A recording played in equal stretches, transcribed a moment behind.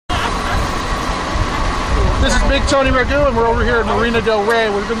This is Big Tony Ragu, and we're over here at Marina del Rey.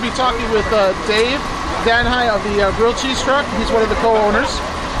 We're going to be talking with Dave Danhi of the Grilled Cheese Truck. He's one of the co-owners.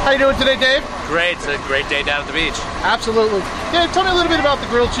 How you doing today, Dave? Great. It's a great day down at the beach. Absolutely. Dave, tell me a little bit about the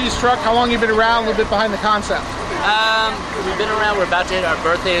Grilled Cheese Truck. How long you've been around? A little bit behind the concept. We've been around. Our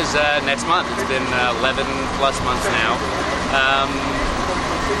birthday is next month. It's been 11 plus months now.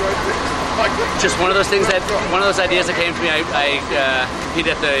 Just one of those things one of those ideas that came to me. I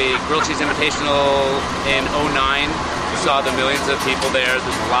competed at the Grilled Cheese Invitational in '09. Saw the millions of people there.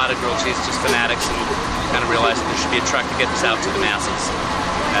 There's a lot of grilled cheese just fanatics, and kind of realized that there should be a truck to get this out to the masses.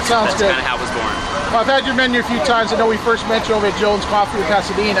 That's kind of how it was born. Well, I've had your menu a few times. I know we first met you over at Jones Coffee in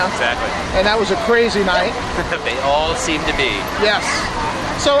Pasadena. Exactly. And that was a crazy night. They all seem to be. Yes.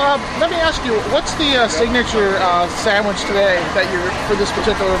 So let me ask you, what's the signature sandwich today that you're for this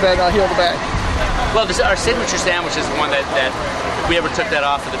particular event? Heal the Bag. Well, our signature sandwich is the one that if we ever took that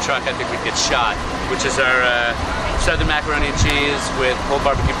off of the truck, I think we'd get shot. Which is our southern macaroni and cheese with pulled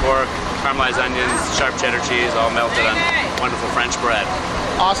barbecue pork, caramelized onions, sharp cheddar cheese, all melted on wonderful French bread.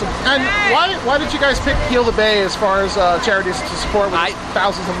 Awesome. And why did you guys pick Heal the Bay as far as charities to support with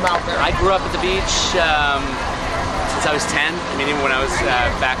thousands of them out there? I grew up at the beach since I was 10. I mean, even when I was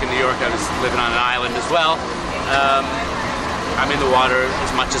back in New York, I was living on an island as well. I'm in the water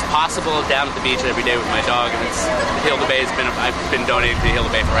as much as possible, down at the beach every day with my dog, and Heal the Bay I've been donating to Heal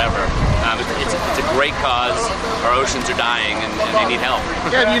the Bay forever. It's a great cause. Our oceans are dying, and they need help.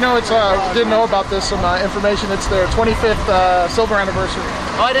 Yeah, you know, didn't know about this. Some information. It's their 25th silver anniversary.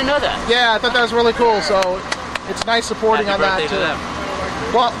 Oh, I didn't know that. Yeah, I thought that was really cool. So it's nice supporting Happy on that birthday too. to them.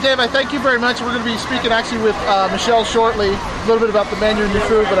 Well, Dave, I thank you very much. We're going to be speaking actually with Michele shortly, a little bit about the menu and your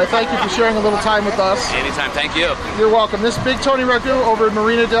food, but I thank you for sharing a little time with us. Anytime, thank you. You're welcome. This is Big Tony Ragu over at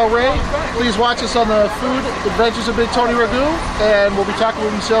Marina del Rey. Please watch us on the Food Adventures of Big Tony Ragu, and we'll be talking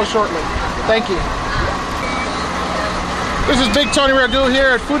with Michele shortly. Thank you. This is Big Tony Ragu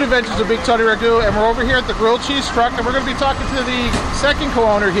here at Food Adventures of Big Tony Ragu, and we're over here at the Grilled Cheese Truck, and we're going to be talking to the second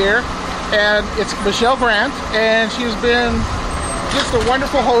co-owner here, and it's Michele Grant, and she's been just a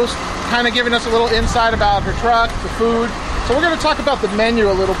wonderful host, kind of giving us a little insight about her truck, the food. So we're going to talk about the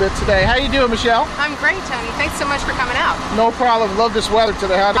menu a little bit today. How you doing, Michele? I'm great, Tony. Thanks so much for coming out. No problem. Love this weather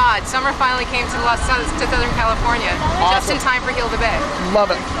today. Summer finally came to Southern California, awesome. Just in time for Heal the Bay.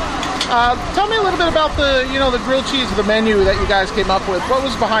 Love it. Tell me a little bit about the grilled cheese, the menu that you guys came up with. What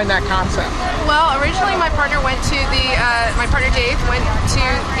was behind that concept? Well, originally my partner Dave went to the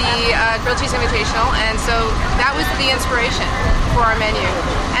Grilled Cheese Invitational, and so that was the inspiration for our menu.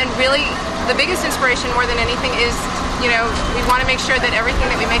 And really, the biggest inspiration more than anything is, we want to make sure that everything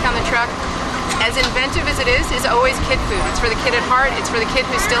that we make on the truck, as inventive as it is always kid food. It's for the kid at heart. It's for the kid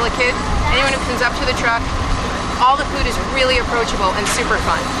who's still a kid. Anyone who comes up to the truck, all the food is really approachable and super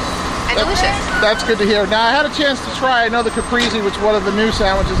fun. And delicious. That's good to hear. Now, I had a chance to try another caprese, which is one of the new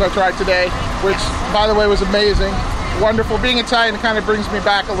sandwiches I tried today, which, by the way, was amazing. Wonderful. Being Italian, it kind of brings me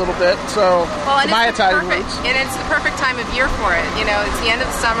back a little bit. So, my Italian roots. And it's the perfect time of year for it. It's the end of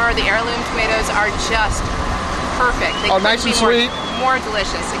the summer. The heirloom tomatoes are just perfect. They nice and sweet. More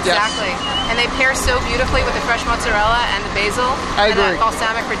delicious, exactly. Yes. And they pair so beautifully with the fresh mozzarella and the basil. I agree. And that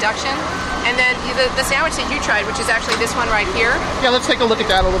balsamic reduction. And then the sandwich that you tried, which is actually this one right here. Yeah, let's take a look at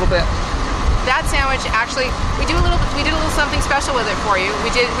that a little bit. That sandwich, actually, we did a little something special with it for you.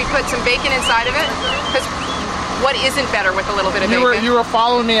 We put some bacon inside of it, because what isn't better with a little bit of bacon? You were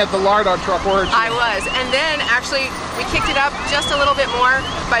following me at the Lardon truck, weren't you? I was. And then, actually, we kicked it up just a little bit more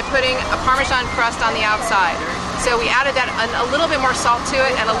by putting a Parmesan crust on the outside. So we added that a little bit more salt to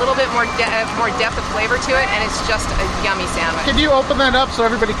it and a little bit more depth of flavor to it, and it's just a yummy sandwich. Can you open that up so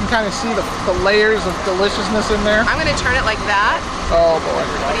everybody can kind of see the layers of deliciousness in there? I'm going to turn it like that. Oh, boy.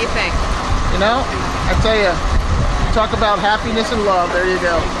 What do you think? I tell you, talk about happiness and love. There you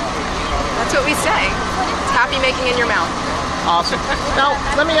go. That's what we say. It's happy making in your mouth. Awesome. Now,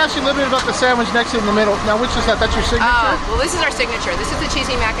 let me ask you a little bit about the sandwich next in the middle. Now, which is that? That's your signature? Well, this is our signature. This is the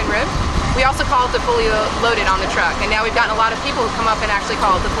cheesy mac and rib. We also call it the fully loaded on the truck. And now we've gotten a lot of people who come up and actually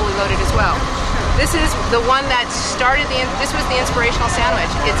call it the fully loaded as well. This is the one that started this was the inspirational sandwich.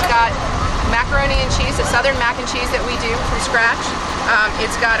 It's got macaroni and cheese, a southern mac and cheese that we do from scratch.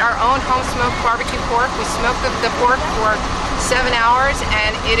 It's got our own home smoked barbecue pork. We smoke the pork for 7 hours,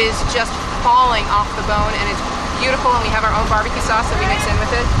 and it is just falling off the bone, and it's beautiful. And we have our own barbecue sauce that we mix in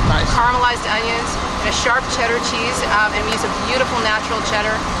with it. Nice. Caramelized onions and a sharp cheddar cheese, and we use a beautiful natural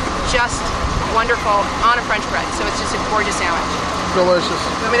cheddar. Just wonderful on a French bread. So it's just a gorgeous sandwich. Delicious.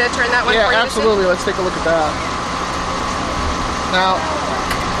 You want me to turn that one for you? Yeah, absolutely. Let's take a look at that. Now,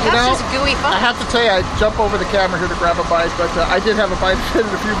 that's just gooey fun. I have to tell you, I jumped over the camera here to grab a bite, but I did have a bite of it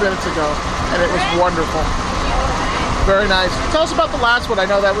a few minutes ago, and it was wonderful. Very nice. Tell us about the last one. I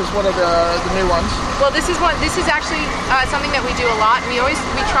know that was one of the new ones. Well, this is actually something that we do a lot. We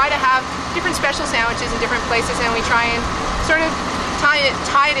try to have different special sandwiches in different places, and we try and sort of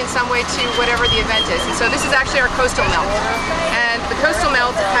tie it in some way to whatever the event is. And so this is actually our coastal melt, and the coastal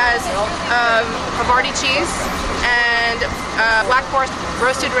melt has Havarti cheese and Black Forest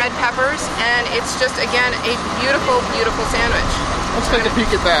roasted red peppers, and it's just, again, a beautiful, beautiful sandwich. Let's take a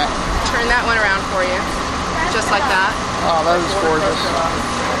peek at that. Turn that one around for you, just like that. Oh, that is gorgeous.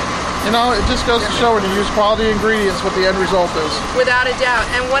 You know, it just goes to show when you use quality ingredients what the end result is. Without a doubt.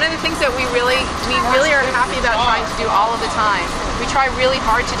 And one of the things that we really are happy about trying to do all of the time, we try really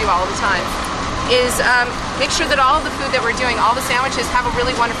hard to do all of the time, is make sure that all of the food that we're doing, all the sandwiches, have a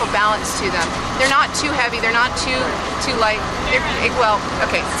really wonderful balance to them. They're not too heavy, they're not too light. Well,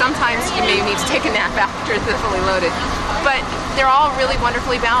 okay, sometimes you may need to take a nap after the fully loaded, but they're all really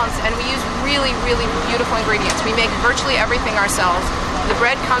wonderfully balanced, and we use really, really beautiful ingredients. We make virtually everything ourselves. The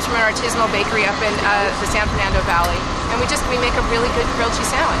bread comes from an artisanal bakery up in the San Fernando Valley, and we make a really good grilled cheese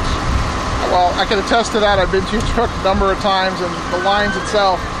sandwich. Well, I can attest to that. I've been to your truck a number of times, and the lines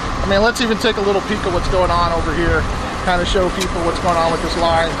itself. I mean, let's even take a little peek at what's going on over here, kind of show people what's going on with this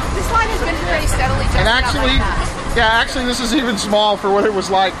line. This line has been pretty steadily and actually, actually, this is even small for what it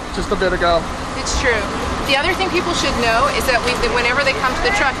was like just a bit ago. It's true. The other thing people should know is that whenever they come to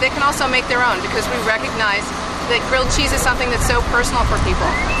the truck, they can also make their own, because we recognize that grilled cheese is something that's so personal for people.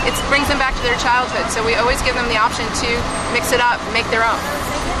 It brings them back to their childhood, so we always give them the option to mix it up, make their own.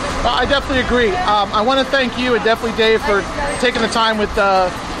 I definitely agree. I want to thank you and definitely Dave for taking the time with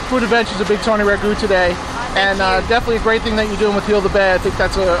Food Adventures of Big Tony Ragu today. And definitely a great thing that you're doing with Heal the Bay. I think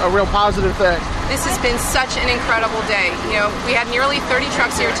that's a real positive thing. This has been such an incredible day. You know, we had nearly 30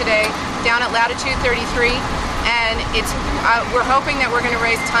 trucks here today down at latitude 33. And we're hoping that we're going to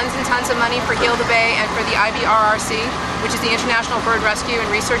raise tons and tons of money for Heal the Bay and for the IBRRC, which is the International Bird Rescue and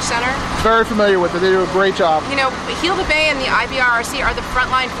Research Center. Very familiar with it. They do a great job. You know, Heal the Bay and the IBRRC are the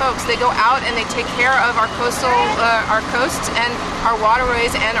frontline folks. They go out and they take care of our coasts and our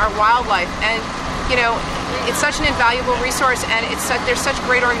waterways and our wildlife. And you know, it's such an invaluable resource, and there's such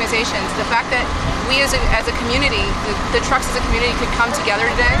great organizations. The fact that we as a community, the trucks as a community, could come together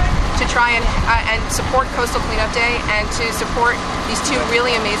today to try and support Coastal Cleanup Day and to support these two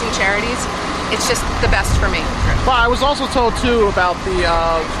really amazing charities, it's just the best for me. Well, I was also told too about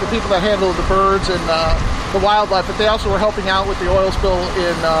the people that handle the birds and the wildlife, but they also were helping out with the oil spill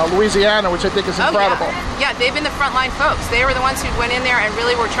in Louisiana, which I think is incredible. Oh, yeah, they've been the frontline folks. They were the ones who went in there and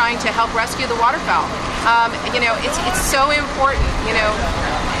really were trying to help rescue the waterfowl. You know, it's so important. You know,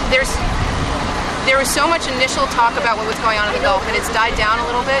 there was so much initial talk about what was going on in the Gulf, and it's died down a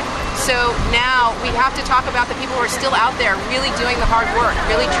little bit. So now we have to talk about the people who are still out there really doing the hard work,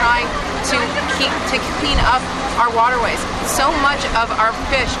 really trying to clean up our waterways. So much of our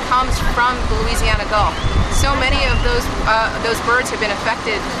fish comes from the Louisiana Gulf. So many of those birds have been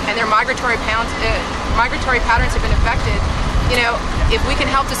affected, and their migratory patterns have been affected. You know, if we can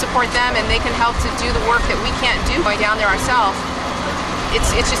help to support them and they can help to do the work that we can't do going down there ourselves,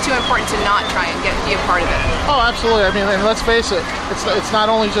 it's just too important to not try and be a part of it. Oh, absolutely. I mean, and let's face it, it's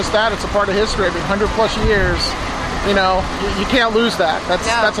not only just that, it's a part of history. I mean, 100+ years, you know, you can't lose that.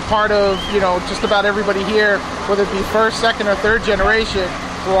 That's a part of, you know, just about everybody here, whether it be first, second, or third generation.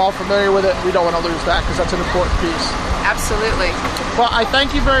 We're all familiar with it. We don't want to lose that because that's an important piece. Absolutely. Well, I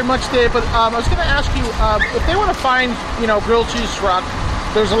thank you very much, Dave. But I was going to ask you if they want to find, you know, Grilled Cheese Truck.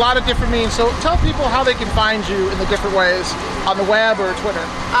 There's a lot of different means. So tell people how they can find you in the different ways on the web or Twitter.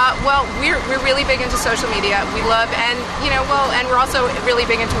 Well, we're really big into social media. We love, and you know, and we're also really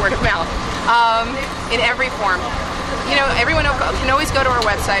big into word of mouth in every form. You know, everyone can always go to our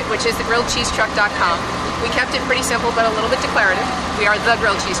website, which is thegrilledcheesetruck.com. We kept it pretty simple, but a little bit declarative. We are the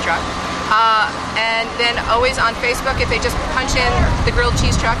Grilled Cheese Truck. And then always on Facebook, if they just punch in the Grilled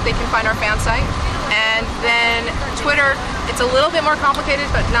Cheese Truck, they can find our fan site. And then Twitter, it's a little bit more complicated,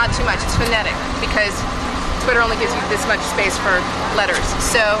 but not too much. It's phonetic, because Twitter only gives you this much space for letters.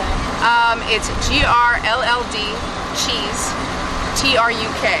 So it's GRLLD cheese,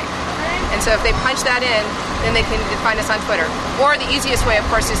 TRUK. And so if they punch that in, then they can find us on Twitter. Or the easiest way, of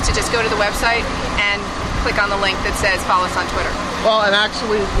course, is to just go to the website and click on the link that says follow us on Twitter. Well, and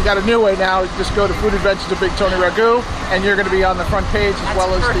actually, we got a new way now. You just go to Food Adventures of Big Tony Ragu, and you're going to be on the front page as well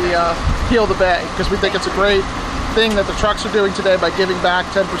as the Heal the Bay, because we think it's a great thing that the trucks are doing today by giving back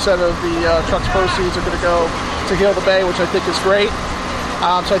 10% of the trucks' proceeds are going to go to Heal the Bay, which I think is great.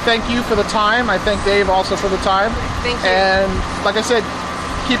 So I thank you for the time. I thank Dave also for the time. Thank you. And like I said,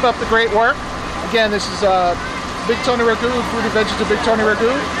 keep up the great work. Again, this is Big Tony Ragu, Food Adventures of Big Tony Ragu.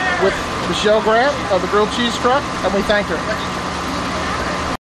 with Michele Grant of the Grilled Cheese Truck, and we thank her.